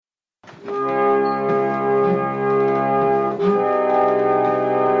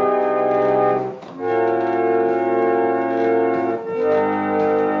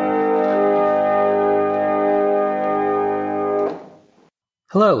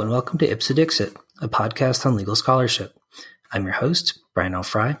Hello, and welcome to Ipse Dixit, a podcast on legal scholarship. I'm your host, Brian L.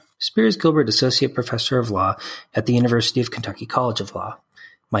 Fry, Spears Gilbert Associate Professor of Law at the University of Kentucky College of Law.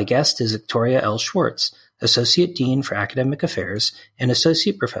 My guest is Victoria L. Schwartz, Associate Dean for Academic Affairs and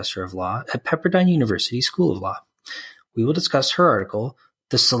Associate Professor of Law at Pepperdine University School of Law. We will discuss her article,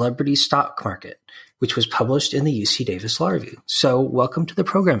 The Celebrity Stock Market, which was published in the UC Davis Law Review. So welcome to the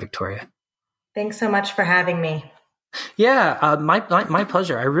program, Victoria. Thanks so much for having me. Yeah, my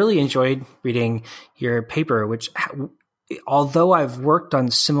pleasure. I really enjoyed reading your paper, which, although I've worked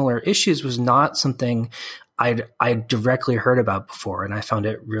on similar issues, was not something I'd directly heard about before, and I found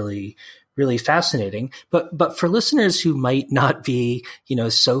it really, really fascinating. But for listeners who might not be,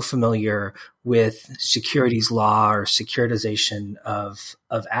 so familiar with securities law or securitization of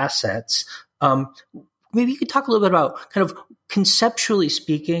assets, maybe you could talk a little bit about kind of conceptually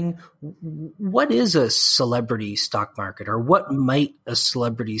speaking, what is a celebrity stock market, or what might a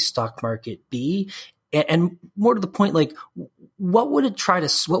celebrity stock market be? And more to the point, like, what would it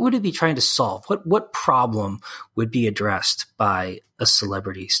be trying to solve? What problem would be addressed by a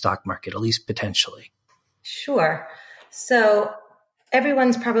celebrity stock market, at least potentially? Sure. So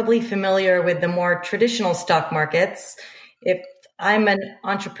everyone's probably familiar with the more traditional stock markets. If I'm an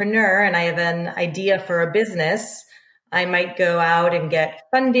entrepreneur and I have an idea for a business, I might go out and get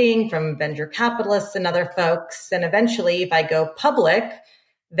funding from venture capitalists and other folks. And eventually, if I go public,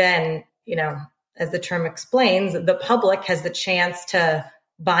 then, as the term explains, the public has the chance to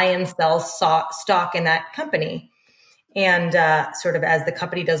buy and sell stock in that company. And sort of as the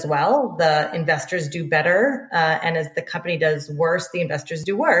company does well, the investors do better. And as the company does worse, the investors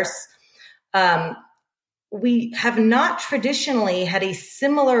do worse. We have not traditionally had a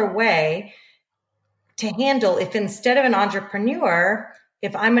similar way to handle if instead of an entrepreneur,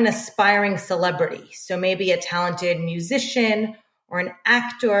 if I'm an aspiring celebrity, so maybe a talented musician or an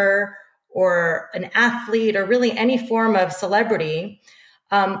actor or an athlete or really any form of celebrity.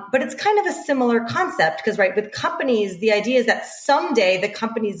 But it's kind of a similar concept because, right, with companies, the idea is that someday the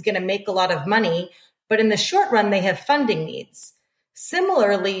company is going to make a lot of money, but in the short run, they have funding needs.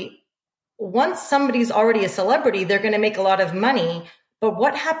 Similarly, once somebody's already a celebrity, they're going to make a lot of money. But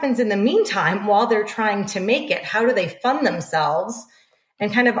what happens in the meantime while they're trying to make it? How do they fund themselves?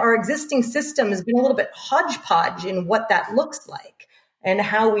 And kind of our existing system has been a little bit hodgepodge in what that looks like and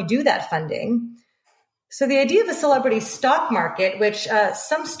how we do that funding. So the idea of a celebrity stock market, which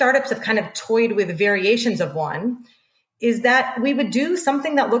some startups have kind of toyed with variations of one, is that we would do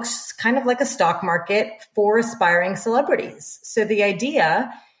something that looks kind of like a stock market for aspiring celebrities. So the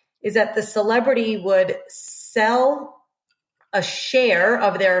idea is that the celebrity would sell a share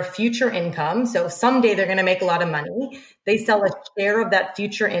of their future income. So someday they're going to make a lot of money. They sell a share of that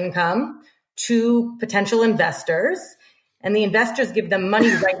future income to potential investors. And the investors give them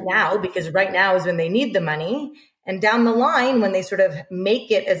money right now because right now is when they need the money. And down the line, when they sort of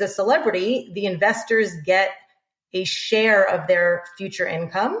make it as a celebrity, the investors get a share of their future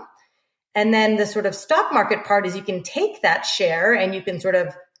income. And then the sort of stock market part is you can take that share and you can sort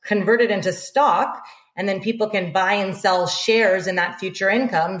of convert it into stock. And then people can buy and sell shares in that future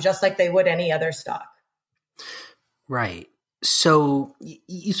income just like they would any other stock. Right. So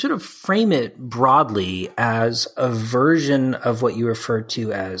you sort of frame it broadly as a version of what you refer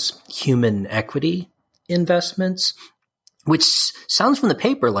to as human equity investments, which sounds from the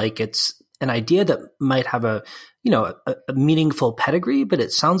paper like it's an idea that might have a meaningful pedigree, but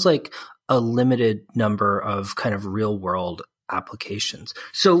it sounds like a limited number of kind of real world applications.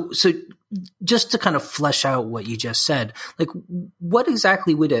 So just to kind of flesh out what you just said, like what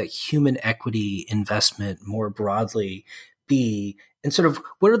exactly would a human equity investment more broadly be? And sort of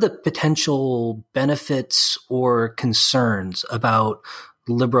what are the potential benefits or concerns about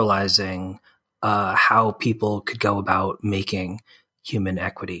liberalizing how people could go about making human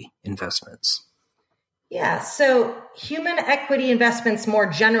equity investments? Yeah, so human equity investments more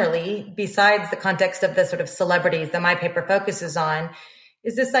generally, besides the context of the sort of celebrities that my paper focuses on,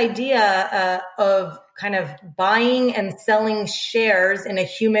 is this idea of kind of buying and selling shares in a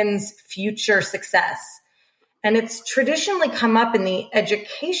human's future success. And it's traditionally come up in the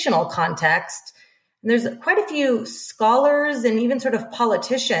educational context. And there's quite a few scholars and even sort of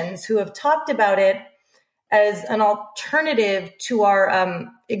politicians who have talked about it as an alternative to our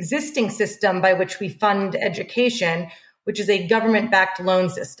existing system by which we fund education, which is a government-backed loan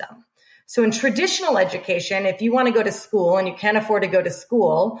system. So in traditional education, if you want to go to school and you can't afford to go to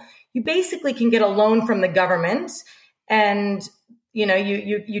school, you basically can get a loan from the government and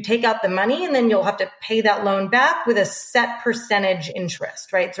you take out the money and then you'll have to pay that loan back with a set percentage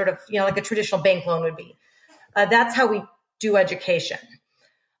interest, right? Sort of, like a traditional bank loan would be. That's how we do education.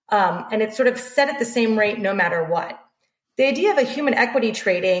 And it's sort of set at the same rate no matter what. The idea of a human equity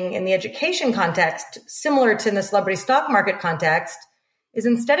trading in the education context, similar to in the celebrity stock market context, is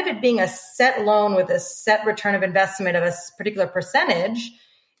instead of it being a set loan with a set return of investment of a particular percentage,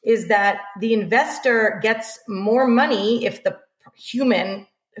 is that the investor gets more money if the human,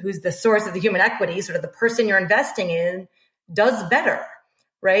 who's the source of the human equity, sort of the person you're investing in, does better,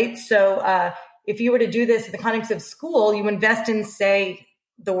 right? So if you were to do this in the context of school, you invest in, say,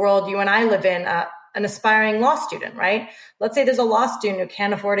 the world you and I live in, an aspiring law student, right? Let's say there's a law student who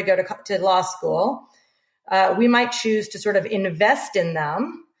can't afford to go to law school. We might choose to sort of invest in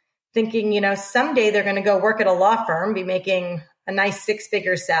them, thinking, someday they're going to go work at a law firm, be making a nice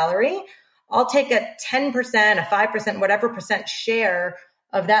 6-figure salary. I'll take a 10%, a 5%, whatever percent share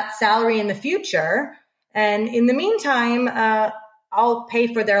of that salary in the future. And in the meantime, I'll pay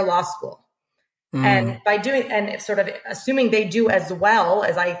for their law school. And by doing, and sort of assuming they do as well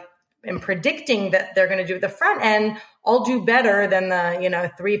as I am predicting that they're going to do at the front end, I'll do better than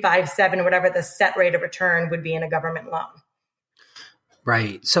the, 3, 5, 7, whatever the set rate of return would be in a government loan.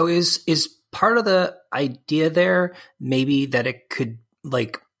 Right. So is part of the idea there maybe that it could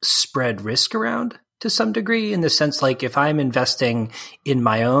spread risk around to some degree, in the sense, if I'm investing in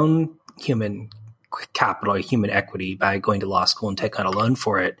my own human capital or human equity by going to law school and take on a loan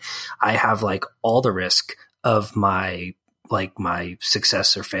for it, I have all the risk of my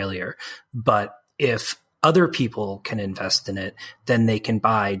success or failure. But if other people can invest in it, then they can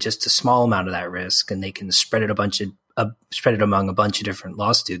buy just a small amount of that risk, and they can spread it among a bunch of different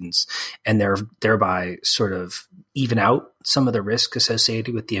law students, and thereby sort of even out some of the risk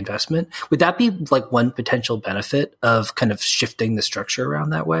associated with the investment. Would that be one potential benefit of kind of shifting the structure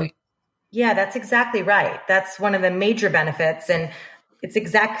around that way? Yeah, that's exactly right. That's one of the major benefits. And it's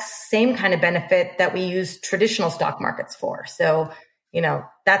exact same kind of benefit that we use traditional stock markets for. So,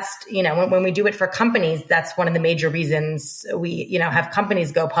 that's, when we do it for companies, that's one of the major reasons we, have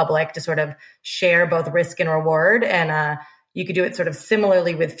companies go public, to sort of share both risk and reward. And you could do it sort of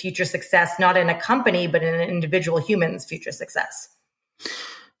similarly with future success, not in a company, but in an individual human's future success.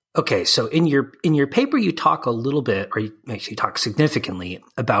 Okay, so in your paper, you talk a little bit, or you actually talk significantly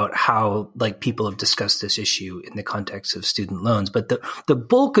about how people have discussed this issue in the context of student loans. But the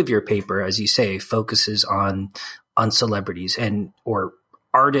bulk of your paper, as you say, focuses on celebrities or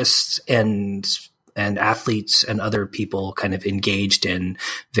artists and athletes and other people kind of engaged in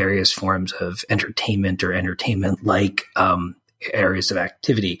various forms of entertainment or entertainment-like areas of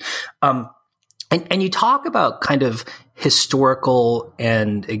activity. And you talk about kind of historical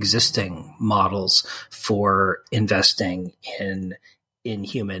and existing models for investing in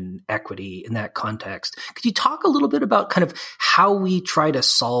human equity in that context. Could you talk a little bit about kind of how we try to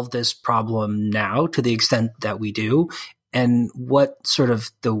solve this problem now, to the extent that we do, and what sort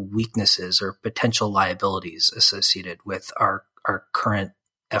of the weaknesses or potential liabilities associated with our current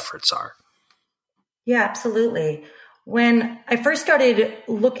efforts are? Yeah, absolutely. When I first started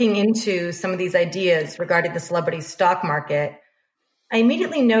looking into some of these ideas regarding the celebrity stock market, I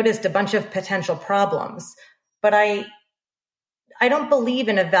immediately noticed a bunch of potential problems. But I don't believe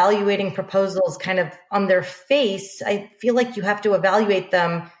in evaluating proposals kind of on their face. I feel like you have to evaluate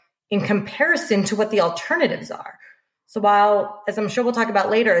them in comparison to what the alternatives are. So while, as I'm sure we'll talk about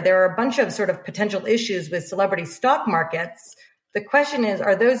later, there are a bunch of sort of potential issues with celebrity stock markets, the question is,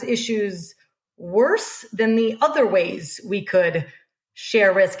 are those issues worse than the other ways we could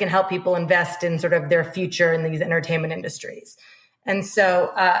share risk and help people invest in sort of their future in these entertainment industries? And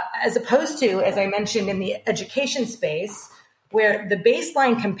so as opposed to, as I mentioned, in the education space, where the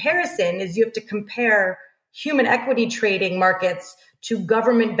baseline comparison is you have to compare human equity trading markets to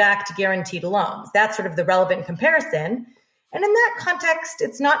government-backed guaranteed loans. That's sort of the relevant comparison. And in that context,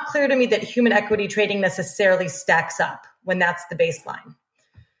 it's not clear to me that human equity trading necessarily stacks up when that's the baseline.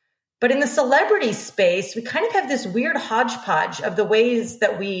 But in the celebrity space, we kind of have this weird hodgepodge of the ways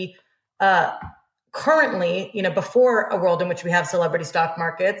that we currently, before a world in which we have celebrity stock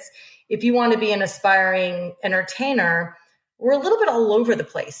markets, if you want to be an aspiring entertainer, we're a little bit all over the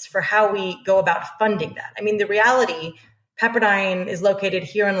place for how we go about funding that. I mean, the reality, Pepperdine is located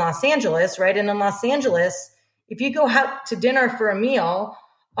here in Los Angeles, right? And in Los Angeles, if you go out to dinner for a meal,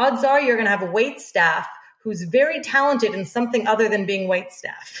 odds are you're going to have a wait staff who's very talented in something other than being wait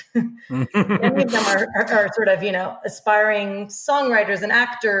staff. Many of them are sort of, aspiring songwriters and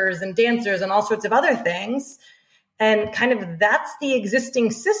actors and dancers and all sorts of other things. And kind of that's the existing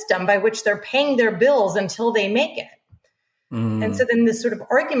system by which they're paying their bills until they make it. And so then this sort of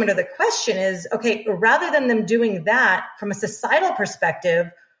argument or the question is, okay, rather than them doing that from a societal perspective,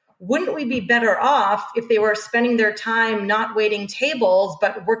 wouldn't we be better off if they were spending their time not waiting tables,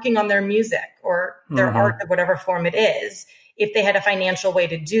 but working on their music or their art of whatever form it is, if they had a financial way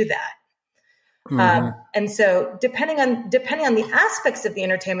to do that? And so depending on the aspects of the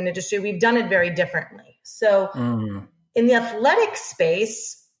entertainment industry, we've done it very differently. So in the athletic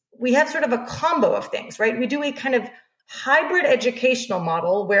space, we have sort of a combo of things, right? We do a kind of hybrid educational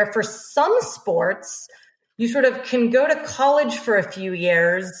model where for some sports, you sort of can go to college for a few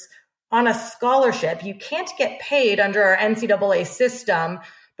years on a scholarship. You can't get paid under our NCAA system,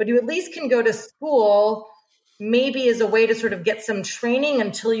 but you at least can go to school maybe as a way to sort of get some training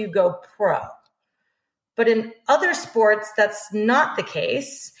until you go pro. But in other sports, that's not the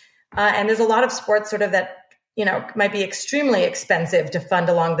case. And there's a lot of sports sort of that, might be extremely expensive to fund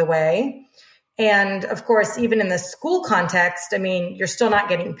along the way. And of course, even in the school context, I mean, you're still not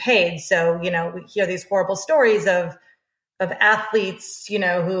getting paid. So, we hear these horrible stories of athletes,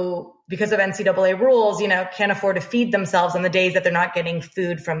 who, because of NCAA rules, can't afford to feed themselves on the days that they're not getting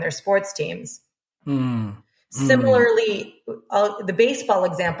food from their sports teams. Similarly, the baseball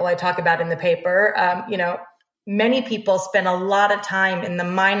example I talk about in the paper, many people spend a lot of time in the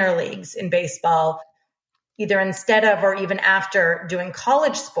minor leagues in baseball, either instead of or even after doing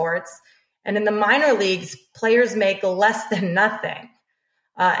college sports. And in the minor leagues, players make less than nothing.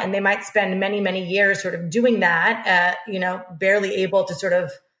 And they might spend many, many years sort of doing that, barely able to sort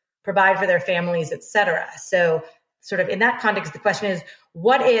of provide for their families, et cetera. So sort of in that context, the question is,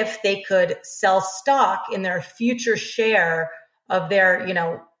 what if they could sell stock in their future share of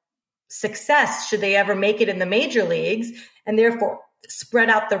their, success should they ever make it in the major leagues, and therefore spread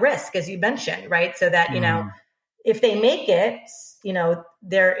out the risk, as you mentioned, right? So that, if they make it,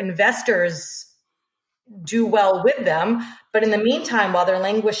 their investors do well with them. But in the meantime, while they're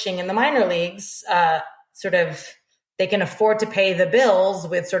languishing in the minor leagues, they can afford to pay the bills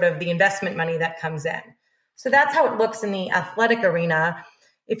with sort of the investment money that comes in. So that's how it looks in the athletic arena.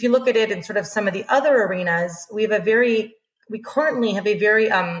 If you look at it in sort of some of the other arenas, we currently have a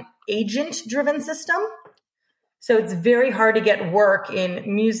very agent-driven system. So it's very hard to get work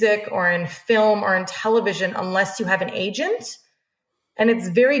in music or in film or in television unless you have an agent. And it's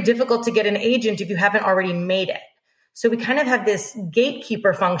very difficult to get an agent if you haven't already made it. So we kind of have this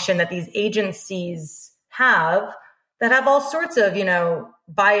gatekeeper function that these agencies have that have all sorts of,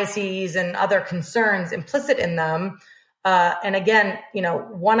 biases and other concerns implicit in them. And again,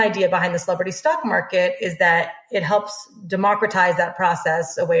 one idea behind the celebrity stock market is that it helps democratize that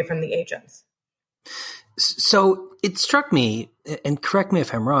process away from the agents. So it struck me, and correct me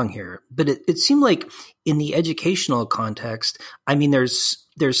if I'm wrong here, but it seemed like in the educational context, I mean, there's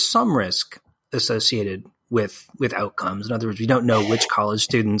some risk associated with outcomes. In other words, we don't know which college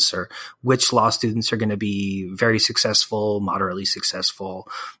students or which law students are going to be very successful, moderately successful,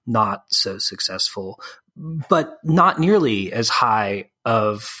 not so successful, but not nearly as high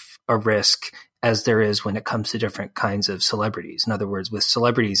of a risk as there is when it comes to different kinds of celebrities. In other words, with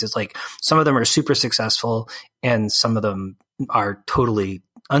celebrities, it's like some of them are super successful and some of them are totally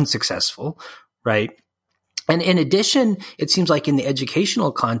unsuccessful, right? And in addition, it seems like in the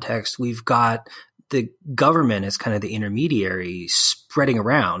educational context, we've got the government as kind of the intermediary spreading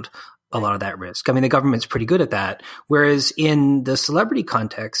around a lot of that risk. I mean, the government's pretty good at that. Whereas in the celebrity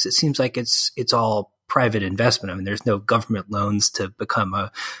context, it seems like it's all private investment. I mean, there's no government loans to become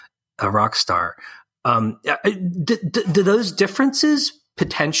a rock star. Do those differences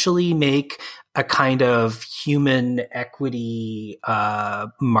potentially make a kind of human equity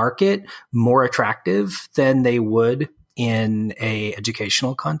market more attractive than they would in a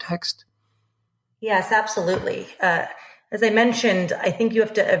educational context? Yes, absolutely. As I mentioned, I think you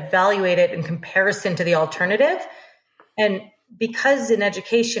have to evaluate it in comparison to the alternative. And because in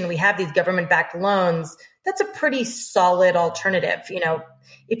education we have these government-backed loans, that's a pretty solid alternative.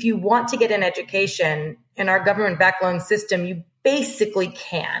 If you want to get an education in our government-backed loan system, you basically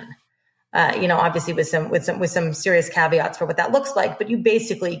can. Obviously with some serious caveats for what that looks like, but you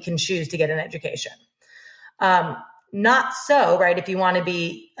basically can choose to get an education. Not so, right? If you want to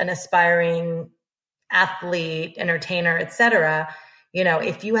be an aspiring athlete, entertainer, et cetera,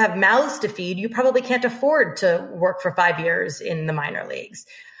 if you have mouths to feed, you probably can't afford to work for 5 years in the minor leagues.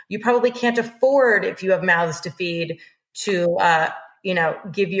 You probably can't afford, if you have mouths to feed, to,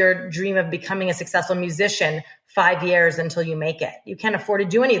 give your dream of becoming a successful musician 5 years until you make it. You can't afford to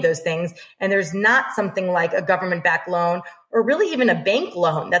do any of those things. And there's not something like a government-backed loan or really even a bank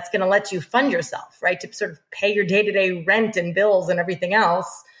loan that's going to let you fund yourself, right? To sort of pay your day-to-day rent and bills and everything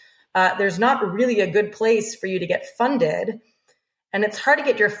else. There's not really a good place for you to get funded. And it's hard to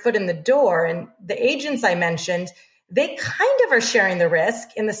get your foot in the door. And the agents I mentioned, they kind of are sharing the risk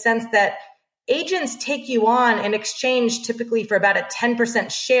in the sense that agents take you on in exchange typically for about a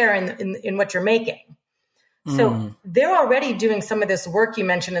 10% share in what you're making. So they're already doing some of this work you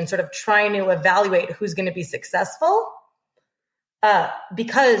mentioned and sort of trying to evaluate who's going to be successful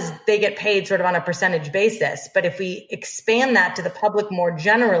because they get paid sort of on a percentage basis. But if we expand that to the public more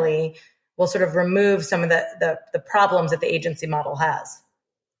generally, we'll sort of remove some of the problems that the agency model has.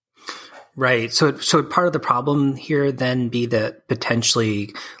 Right. So part of the problem here then be that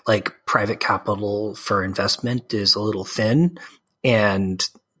potentially like private capital for investment is a little thin and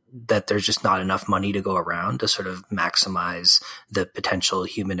that there's just not enough money to go around to sort of maximize the potential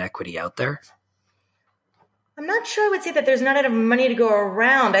human equity out there? I'm not sure I would say that there's not enough money to go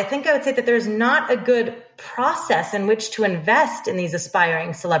around. I think I would say that there's not a good process in which to invest in these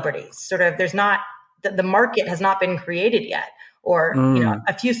aspiring celebrities. Sort of there's not, the market has not been created yet. Or,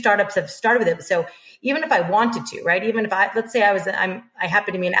 a few startups have started with it. So even if I wanted to, right? Even if let's say I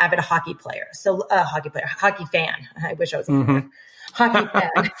happen to be an avid hockey player. So hockey fan. I wish I was a hockey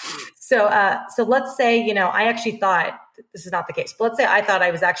fan. So let's say, I actually thought this is not the case, but let's say I thought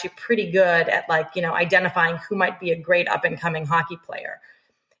I was actually pretty good at identifying who might be a great up and coming hockey player.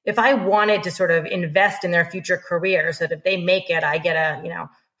 If I wanted to sort of invest in their future career so that if they make it, I get a,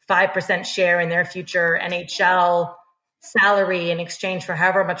 5% share in their future NHL salary in exchange for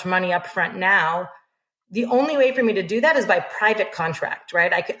however much money up front now, the only way for me to do that is by private contract,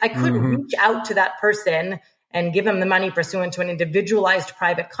 right? I could reach out to that person and give them the money pursuant to an individualized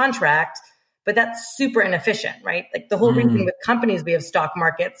private contract, but that's super inefficient, right? Like the whole reason with companies we have stock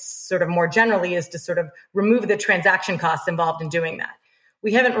markets sort of more generally is to sort of remove the transaction costs involved in doing that.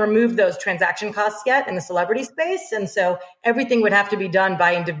 We haven't removed those transaction costs yet in the celebrity space. And so everything would have to be done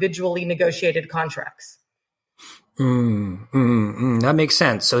by individually negotiated contracts. That makes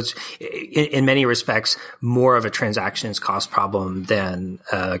sense. So it's in many respects more of a transactions cost problem than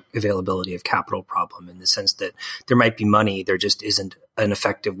availability of capital problem in the sense that there might be money, there just isn't an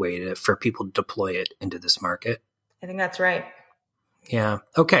effective way for people to deploy it into this market. I think that's right. Yeah.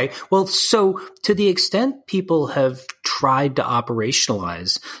 Okay. Well, so to the extent people have tried to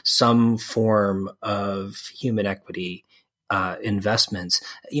operationalize some form of human equity investments,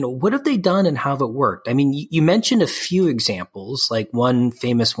 what have they done and how have it worked? I mean, you mentioned a few examples, like one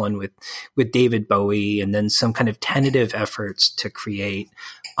famous one with David Bowie, and then some kind of tentative efforts to create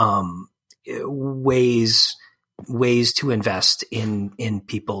ways to invest in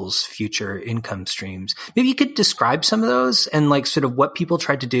people's future income streams. Maybe you could describe some of those and like sort of what people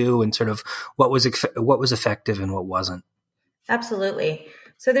tried to do and sort of what was effective and what wasn't. Absolutely.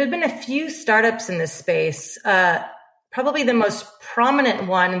 So there's been a few startups in this space. Probably the most prominent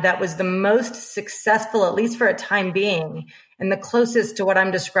one that was the most successful, at least for a time being, and the closest to what I'm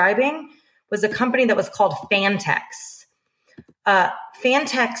describing was a company that was called Fantex.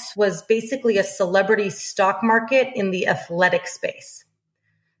 Fantex was basically a celebrity stock market in the athletic space.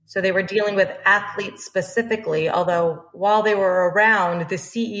 So they were dealing with athletes specifically, although while they were around, the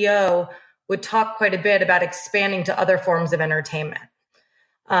CEO would talk quite a bit about expanding to other forms of entertainment.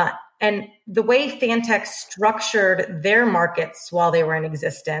 And the way Fantex structured their markets while they were in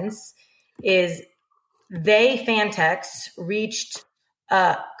existence is Fantex reached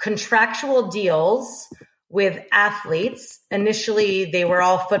contractual deals with athletes. Initially, they were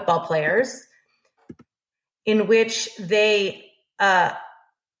all football players, in which they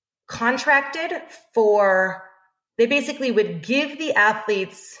contracted they basically would give the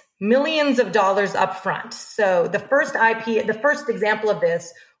athletes millions of dollars up front. So the first example of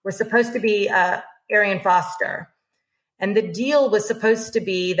this was supposed to be Arian Foster. And the deal was supposed to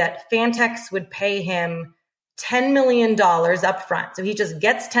be that Fantex would pay him $10 million up front. So he just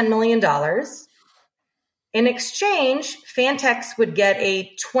gets $10 million. In exchange, Fantex would get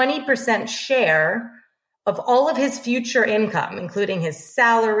a 20% share of all of his future income, including his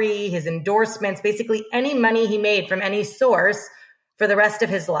salary, his endorsements, basically any money he made from any source for the rest of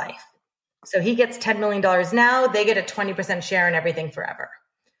his life. So he gets $10 million now. They get a 20% share in everything forever.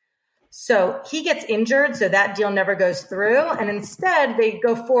 So he gets injured, so that deal never goes through. And instead, they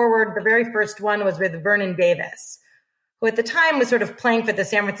go forward. The very first one was with Vernon Davis, who at the time was sort of playing for the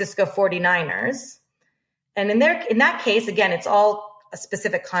San Francisco 49ers. And in that case, again, it's all a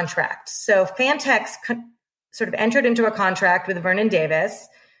specific contract. So Fantex sort of entered into a contract with Vernon Davis.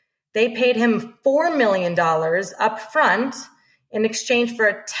 They paid him $4 million up front in exchange for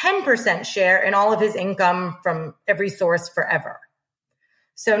a 10% share in all of his income from every source forever.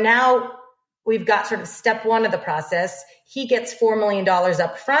 So now we've got sort of step one of the process. He gets $4 million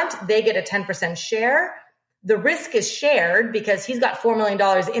up front. They get a 10% share. The risk is shared because he's got $4 million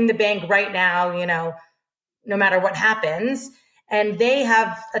in the bank right now, no matter what happens. And they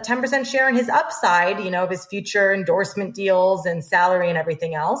have a 10% share in his upside, of his future endorsement deals and salary and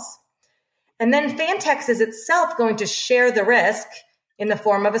everything else. And then Fantex is itself going to share the risk in the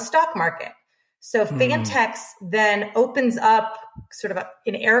form of a stock market. So Fantex then opens up sort of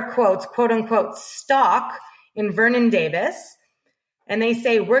in air quotes, quote unquote, stock in Vernon Davis. And they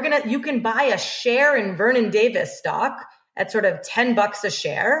say, you can buy a share in Vernon Davis stock at sort of $10 a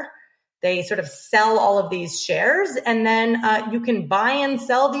share. They sort of sell all of these shares, and then you can buy and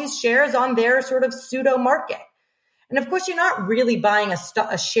sell these shares on their sort of pseudo market. And of course, you're not really buying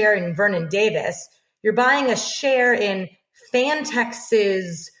a share in Vernon Davis. You're buying a share in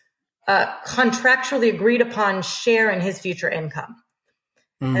Fantex's contractually agreed upon share in his future income.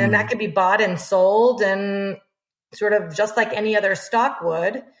 And then that could be bought and sold and sort of just like any other stock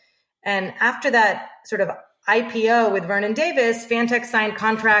would. And after that sort of IPO with Vernon Davis, Fantex signed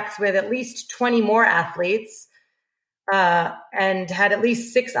contracts with at least 20 more athletes and had at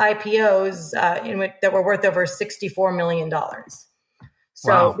least 6 IPOs that were worth over $64 million. So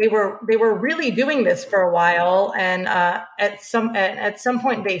wow. they were really doing this for a while, and at some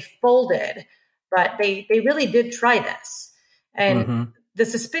point they folded, but they really did try this. And the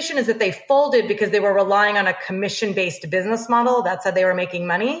suspicion is that they folded because they were relying on a commission-based business model. That's how they were making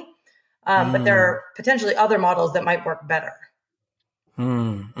money. But there are potentially other models that might work better.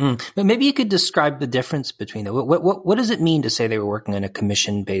 But maybe you could describe the difference between them. What does it mean to say they were working on a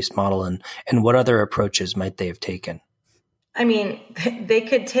commission-based model, and what other approaches might they have taken? I mean, they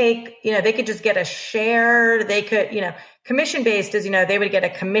could take, they could just get a share. They could, commission-based is, they would get a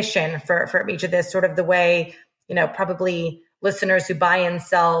commission for each of this, sort of the way, probably listeners who buy and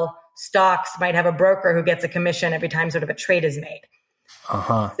sell stocks might have a broker who gets a commission every time sort of a trade is made.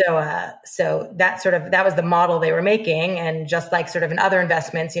 So that was the model they were making. And just like sort of in other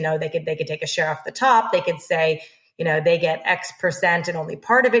investments, they could take a share off the top. They could say, they get X percent and only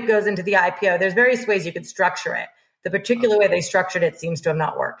part of it goes into the IPO. There's various ways you could structure it. The particular way they structured it seems to have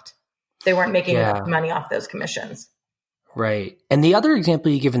not worked. They weren't making enough money off those commissions. Right. And the other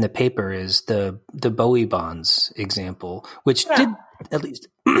example you give in the paper is the Bowie bonds example, which did, at least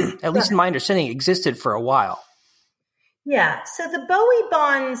in my understanding, existed for a while. Yeah. So the Bowie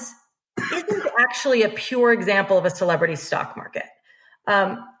bonds isn't actually a pure example of a celebrity stock market.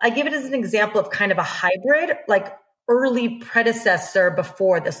 I give it as an example of kind of a hybrid, like early predecessor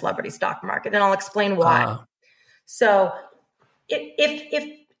before the celebrity stock market. And I'll explain why. So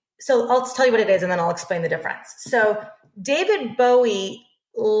so I'll tell you what it is and then I'll explain the difference. So David Bowie,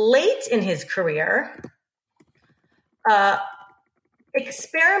 late in his career,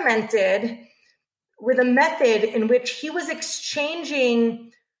 experimented with a method in which he was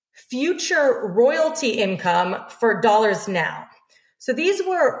exchanging future royalty income for dollars now. So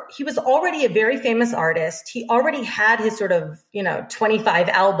he was already a very famous artist. He already had his sort of, 25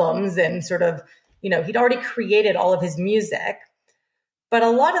 albums and sort of, he'd already created all of his music. But a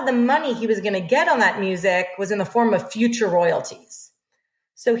lot of the money he was going to get on that music was in the form of future royalties.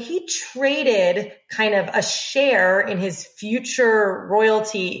 So he traded kind of a share in his future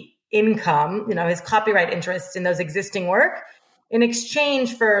royalty income, his copyright interest in those existing work, in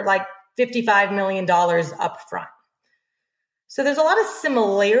exchange for like $55 million up front. So there's a lot of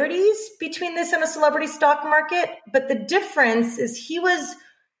similarities between this and a celebrity stock market, but the difference is he was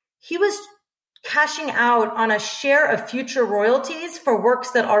cashing out on a share of future royalties for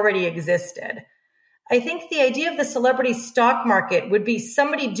works that already existed. I think the idea of the celebrity stock market would be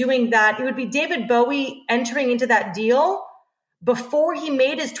somebody doing that. It would be David Bowie entering into that deal before he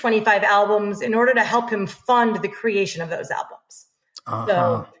made his 25 albums in order to help him fund the creation of those albums.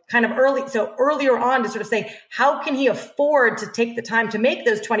 So kind of earlier on to sort of say, how can he afford to take the time to make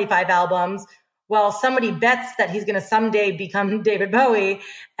those 25 albums while somebody bets that he's going to someday become David Bowie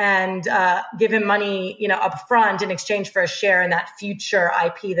and give him money, up front in exchange for a share in that future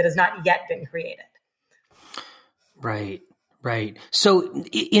IP that has not yet been created. Right. Right. So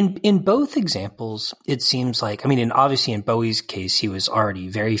in both examples, it seems like, obviously in Bowie's case, he was already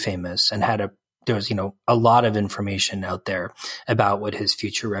very famous and there was, a lot of information out there about what his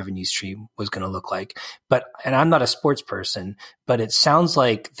future revenue stream was going to look like. And I'm not a sports person, but it sounds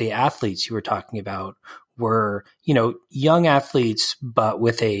like the athletes you were talking about were, young athletes, but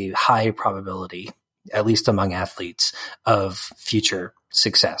with a high probability, at least among athletes, of future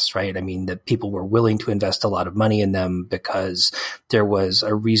success, right? That people were willing to invest a lot of money in them because there was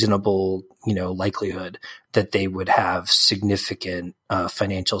a reasonable, likelihood that they would have significant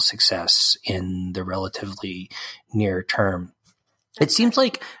financial success in the relatively near term. It seems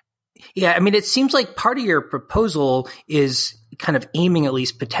like, it seems like part of your proposal is kind of aiming at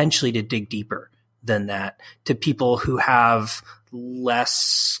least potentially to dig deeper than that to people who have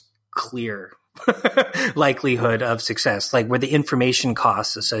less clear likelihood of success, like where the information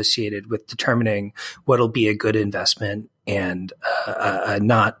costs associated with determining what'll be a good investment and a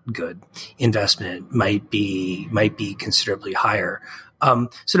not good investment might be considerably higher.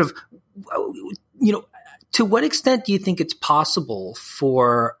 Sort of, to what extent do you think it's possible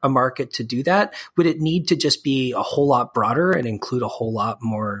for a market to do that? Would it need to just be a whole lot broader and include a whole lot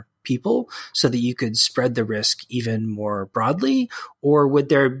more people so that you could spread the risk even more broadly? Or would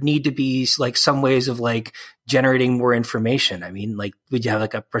there need to be like some ways of like generating more information? I mean, like, would you have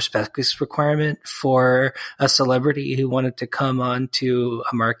like a prospectus requirement for a celebrity who wanted to come onto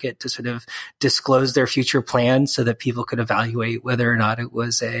a market to sort of disclose their future plans so that people could evaluate whether or not it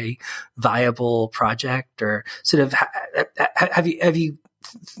was a viable project? Or sort of have you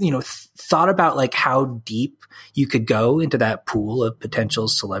thought about like how deep you could go into that pool of potential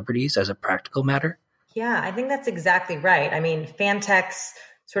celebrities as a practical matter? Yeah, I think that's exactly right. I mean, Fantex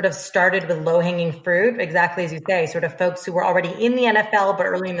sort of started with low-hanging fruit, exactly as you say, sort of folks who were already in the NFL but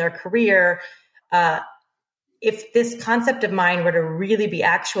early in their career. If this concept of mine were to really be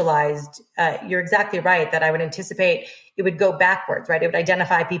actualized, you're exactly right that I would anticipate it would go backwards, right? It would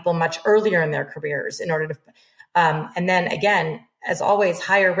identify people much earlier in their careers in order to, and then again, as always,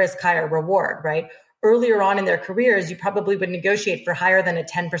 higher risk, higher reward, right? Earlier on in their careers, you probably would negotiate for higher than a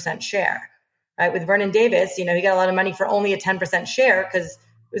 10% share, right? With Vernon Davis, he got a lot of money for only a 10% share because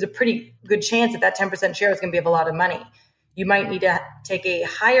it was a pretty good chance that 10% share was going to be of a lot of money. You might need to take a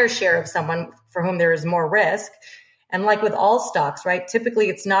higher share of someone for whom there is more risk. And like with all stocks, right? Typically,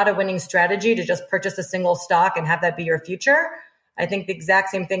 it's not a winning strategy to just purchase a single stock and have that be your future. I think the exact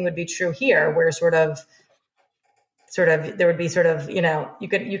same thing would be true here, where sort of there would be sort of, you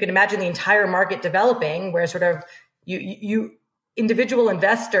could imagine the entire market developing where sort of you individual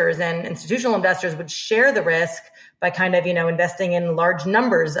investors and institutional investors would share the risk by kind of, investing in large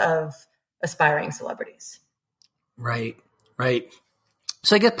numbers of aspiring celebrities. Right.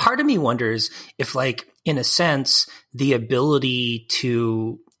 So I guess part of me wonders if, like, in a sense, the ability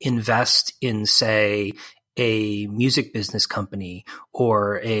to invest in, say, a music business company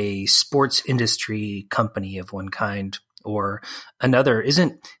or a sports industry company of one kind or another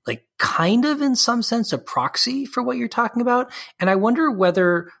isn't, like, kind of in some sense a proxy for what you're talking about. And I wonder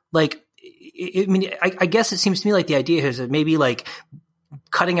whether, like, I guess it seems to me like the idea is that maybe like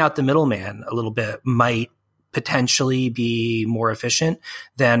cutting out the middleman a little bit might potentially be more efficient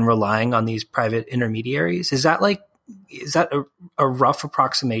than relying on these private intermediaries. Is that a rough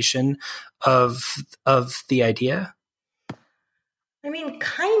approximation of the idea? I mean,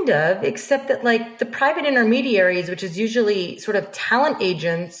 kind of, except that like the private intermediaries, which is usually sort of talent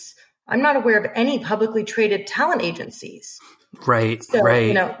agents, I'm not aware of any publicly traded talent agencies. Right. So,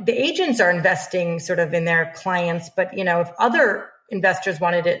 right. The agents are investing sort of in their clients, but, if other investors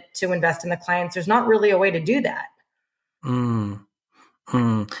wanted it to invest in the clients, there's not really a way to do that.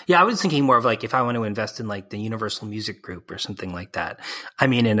 Yeah, I was thinking more of like if I want to invest in like the Universal Music Group or something like that. I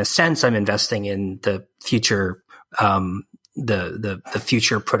mean, in a sense, I'm investing in the future, the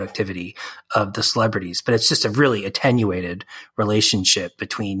future productivity of the celebrities, but it's just a really attenuated relationship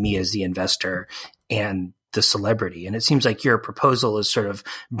between me as the investor and the celebrity. And it seems like your proposal is sort of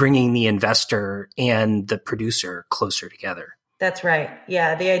bringing the investor and the producer closer together. That's right.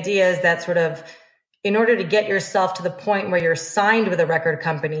 Yeah. The idea is that sort of in order to get yourself to the point where you're signed with a record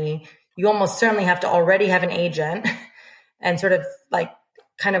company, you almost certainly have to already have an agent and sort of like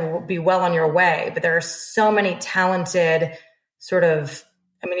kind of be well on your way. But there are so many talented sort of,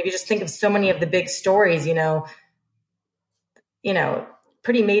 if you just think of so many of the big stories,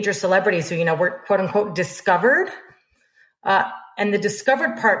 pretty major celebrities who, were quote unquote discovered. And the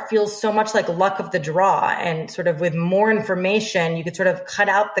discovered part feels so much like luck of the draw, and sort of with more information, you could sort of cut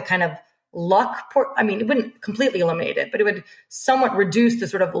out the kind of luck part. It wouldn't completely eliminate it, but it would somewhat reduce the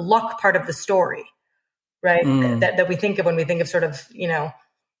sort of luck part of the story, right? That we think of when we think of sort of,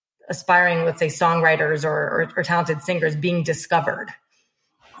 aspiring, let's say, songwriters or talented singers being discovered.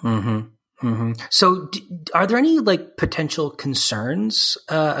 Mm-hmm. Mm-hmm. So are there any like potential concerns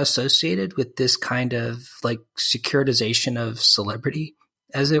associated with this kind of like securitization of celebrity,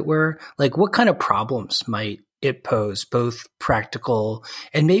 as it were? Like what kind of problems might it pose, both practical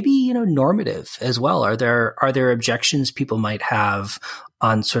and maybe, normative as well? Are there objections people might have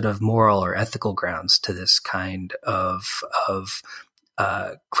on sort of moral or ethical grounds to this kind of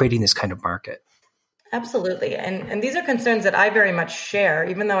creating this kind of market? Absolutely. And these are concerns that I very much share,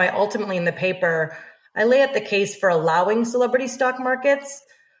 even though I ultimately in the paper, I lay out the case for allowing celebrity stock markets.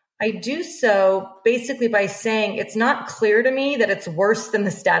 I do so basically by saying it's not clear to me that it's worse than the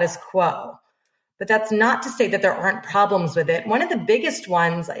status quo. but that's not to say that there aren't problems with it. One of the biggest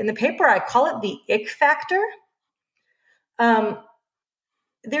ones in the paper, I call it the ick factor.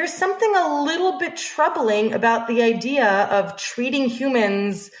 There's something a little bit troubling about the idea of treating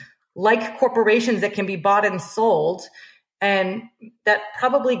humans like corporations that can be bought and sold. And that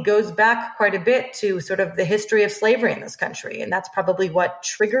probably goes back quite a bit to sort of the history of slavery in this country. And that's probably what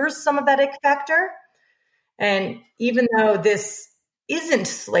triggers some of that ick factor. And even though this isn't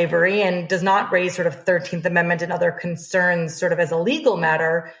slavery and does not raise sort of 13th Amendment and other concerns sort of as a legal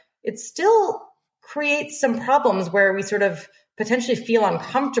matter, it still creates some problems where we sort of potentially feel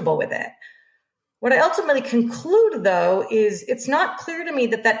uncomfortable with it. What I ultimately conclude, though, is it's not clear to me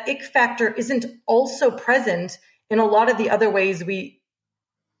that that ick factor isn't also present in a lot of the other ways we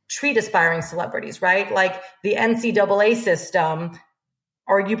treat aspiring celebrities, right? Like the NCAA system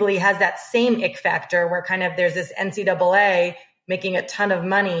arguably has that same ick factor where kind of there's this NCAA making a ton of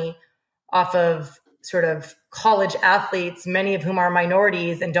money off of sort of college athletes, many of whom are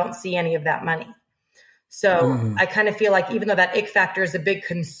minorities and don't see any of that money. So I kind of feel like even though that ick factor is a big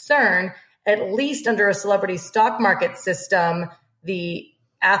concern, at least under a celebrity stock market system, the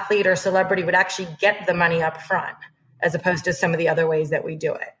athlete or celebrity would actually get the money up front as opposed to some of the other ways that we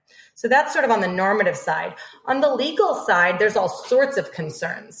do it. So that's sort of on the normative side. On the legal side, there's all sorts of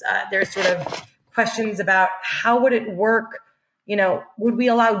concerns. There's sort of questions about how would it work? You know, would we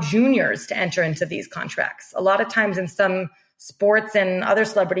allow juniors to enter into these contracts? A lot of times in some sports and other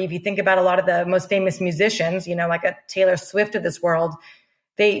celebrity, if you think about a lot of the most famous musicians, you know, like a Taylor Swift of this world,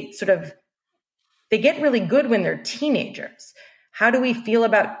 they get really good when they're teenagers. How do we feel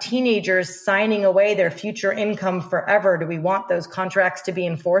about teenagers signing away their future income forever? Do we want those contracts to be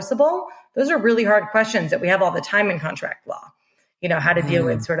enforceable? Those are really hard questions that we have all the time in contract law, you know, how to deal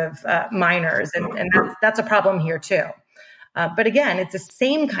with sort of minors. And that's a problem here too. But again, it's the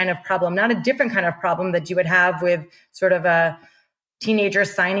same kind of problem, not a different kind of problem that you would have with sort of a teenager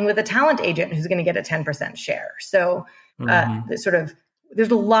signing with a talent agent who's going to get a 10% share. So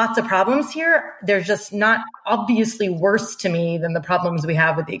there's lots of problems here. They're just not obviously worse to me than the problems we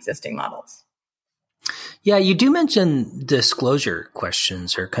have with the existing models. Yeah, you do mention disclosure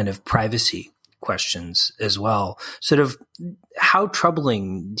questions or kind of privacy questions as well. Sort of how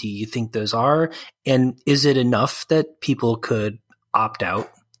troubling do you think those are? And is it enough that people could opt out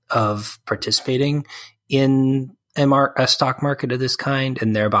of participating in a stock market of this kind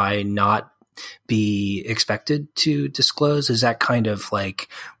and thereby not be expected to disclose? Is that kind of like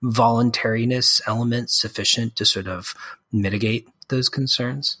voluntariness element sufficient to sort of mitigate those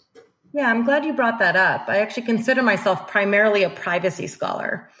concerns? Yeah, I'm glad you brought that up. I actually consider myself primarily a privacy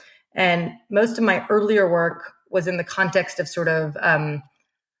scholar. And most of my earlier work was in the context of sort of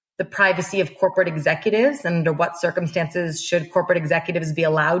the privacy of corporate executives and under what circumstances should corporate executives be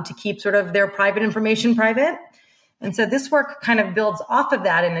allowed to keep sort of their private information private. And so this work kind of builds off of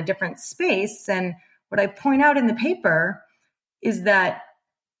that in a different space. And what I point out in the paper is that,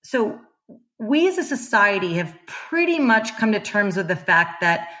 so we as a society have pretty much come to terms with the fact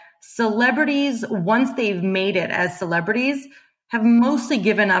that celebrities, once they've made it as celebrities, have mostly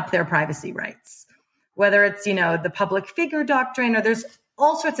given up their privacy rights. Whether it's, you know, the public figure doctrine, or there's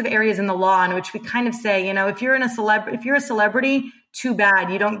all sorts of areas in the law in which we kind of say, you know, if you're a celebrity, too bad.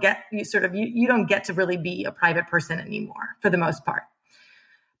 You don't get to really be a private person anymore for the most part.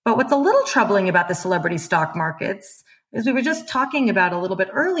 But what's a little troubling about the celebrity stock markets is we were just talking about a little bit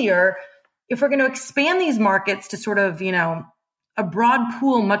earlier, if we're going to expand these markets to sort of, you know, a broad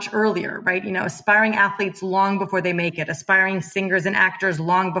pool much earlier, right? You know, aspiring athletes long before they make it, aspiring singers and actors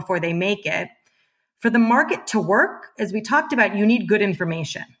long before they make it. For the market to work, as we talked about, you need good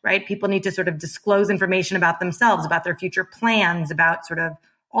information, right? People need to sort of disclose information about themselves, about their future plans, about sort of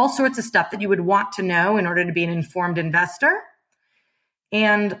all sorts of stuff that you would want to know in order to be an informed investor.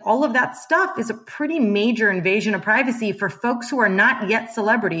 And all of that stuff is a pretty major invasion of privacy for folks who are not yet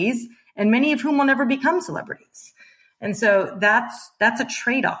celebrities, and many of whom will never become celebrities. And so that's a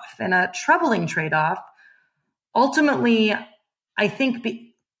trade-off, and a troubling trade-off. Ultimately, I think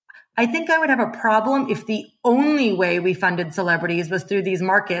I would have a problem if the only way we funded celebrities was through these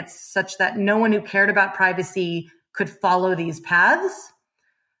markets, such that no one who cared about privacy could follow these paths.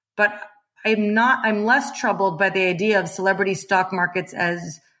 But I'm less troubled by the idea of celebrity stock markets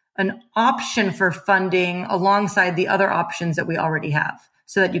as an option for funding alongside the other options that we already have,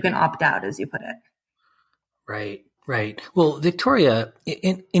 so that you can opt out, as you put it. Right. Right. Well, Victoria,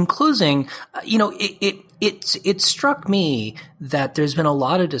 in closing, you know, it struck me that there's been a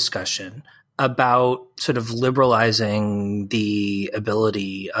lot of discussion about sort of liberalizing the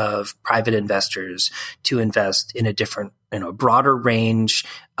ability of private investors to invest in a different a broader range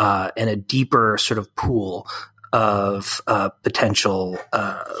and a deeper sort of pool of potential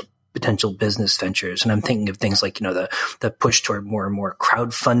business ventures. And I'm thinking of things like, the push toward more and more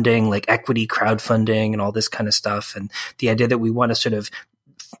crowdfunding, like equity crowdfunding and all this kind of stuff. And the idea that we want to sort of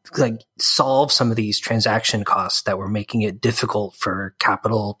like solve some of these transaction costs that were making it difficult for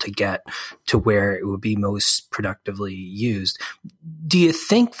capital to get to where it would be most productively used. Do you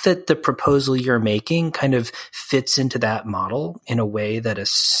think that the proposal you're making kind of fits into that model in a way that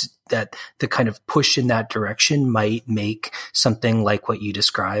that the kind of push in that direction might make something like what you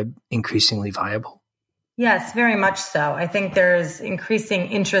describe increasingly viable? Yes, very much so. I think there's increasing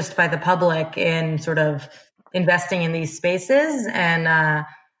interest by the public in sort of investing in these spaces. And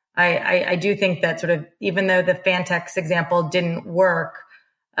I do think that sort of, even though the Fantex example didn't work,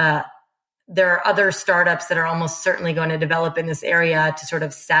 there are other startups that are almost certainly going to develop in this area to sort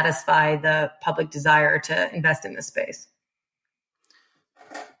of satisfy the public desire to invest in this space.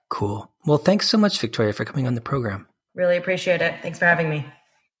 Cool. Well, thanks so much, Victoria, for coming on the program. Really appreciate it. Thanks for having me.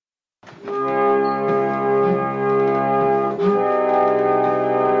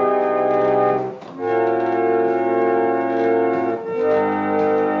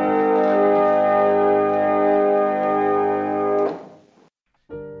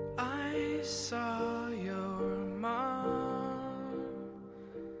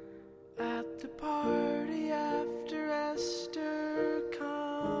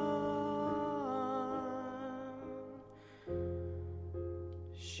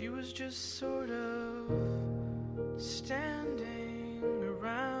 She was just sort of standing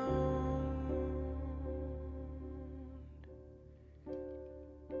around.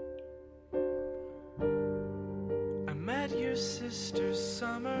 I met your sister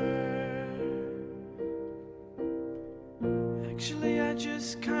Summer. Actually, I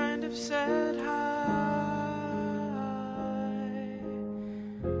just kind of said hi.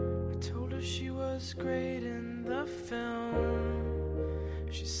 I told her she was great in the film.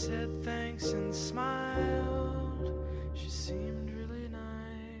 She said thanks and smiled. She seemed really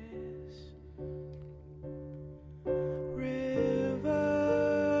nice. River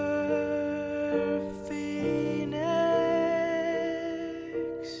Phoenix,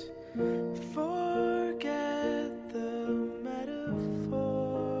 forget the metaphors.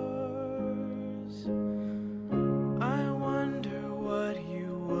 I wonder what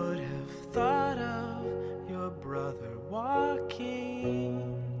you would have thought of your brother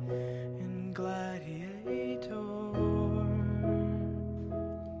walking Gladiator.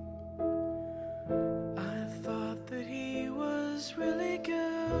 I thought that he was really good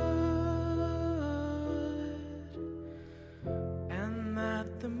and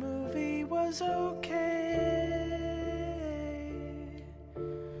that the movie was okay.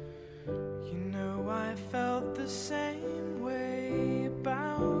 You know, I felt the same way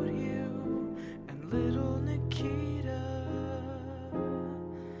about you and little Nikita.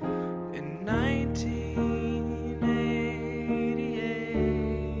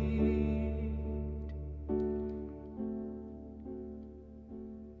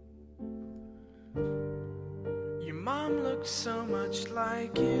 Your mom looked so much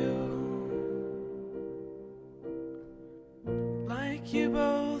like you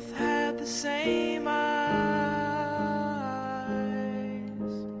both had the same eyes.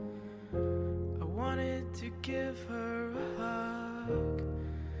 I wanted to give her a hug,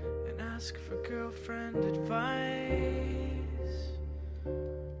 ask for girlfriend advice.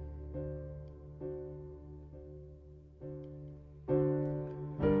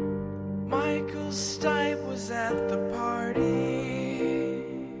 Michael Stipe was at the party,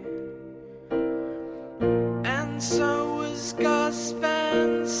 and so was Gus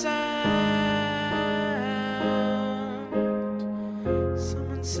Van Sant.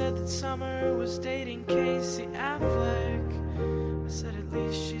 Someone said that Summer was dating Casey Affleck. I said at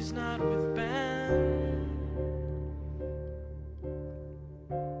least she's not with Ben.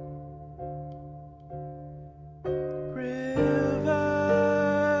 River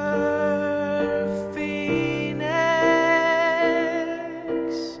Phoenix,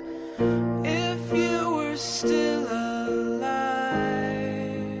 if you were still alive,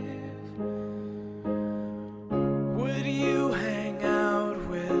 would you hang out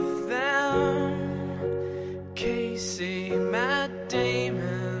with them? Casey, Matt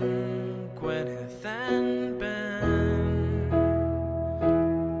Damon, Gwyneth and Ben.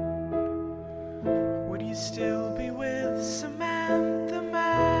 Would you still be with Samantha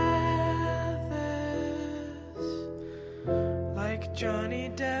Mathis, like Johnny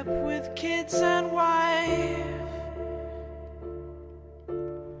Depp with kids and wife?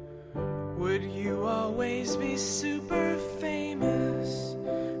 Would you always be super famous?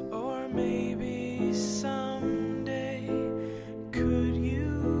 Or maybe someday could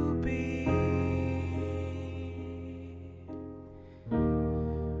you be a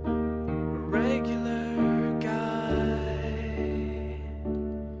regular guy?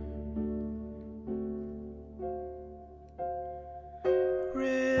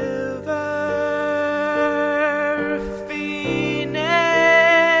 River Phoenix,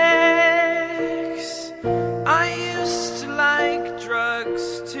 I used to like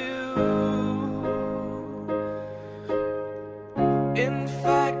drugs too. In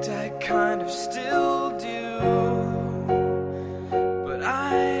fact, I kind of still do, but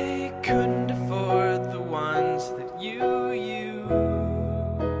I couldn't afford the ones that you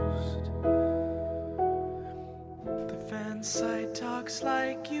used. The fan site talks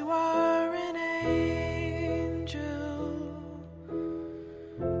like you are an angel,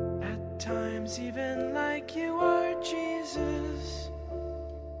 at times even like you are Jesus.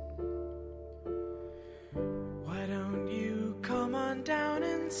 Why don't you come on down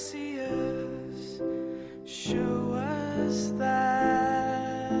and see us? Show us that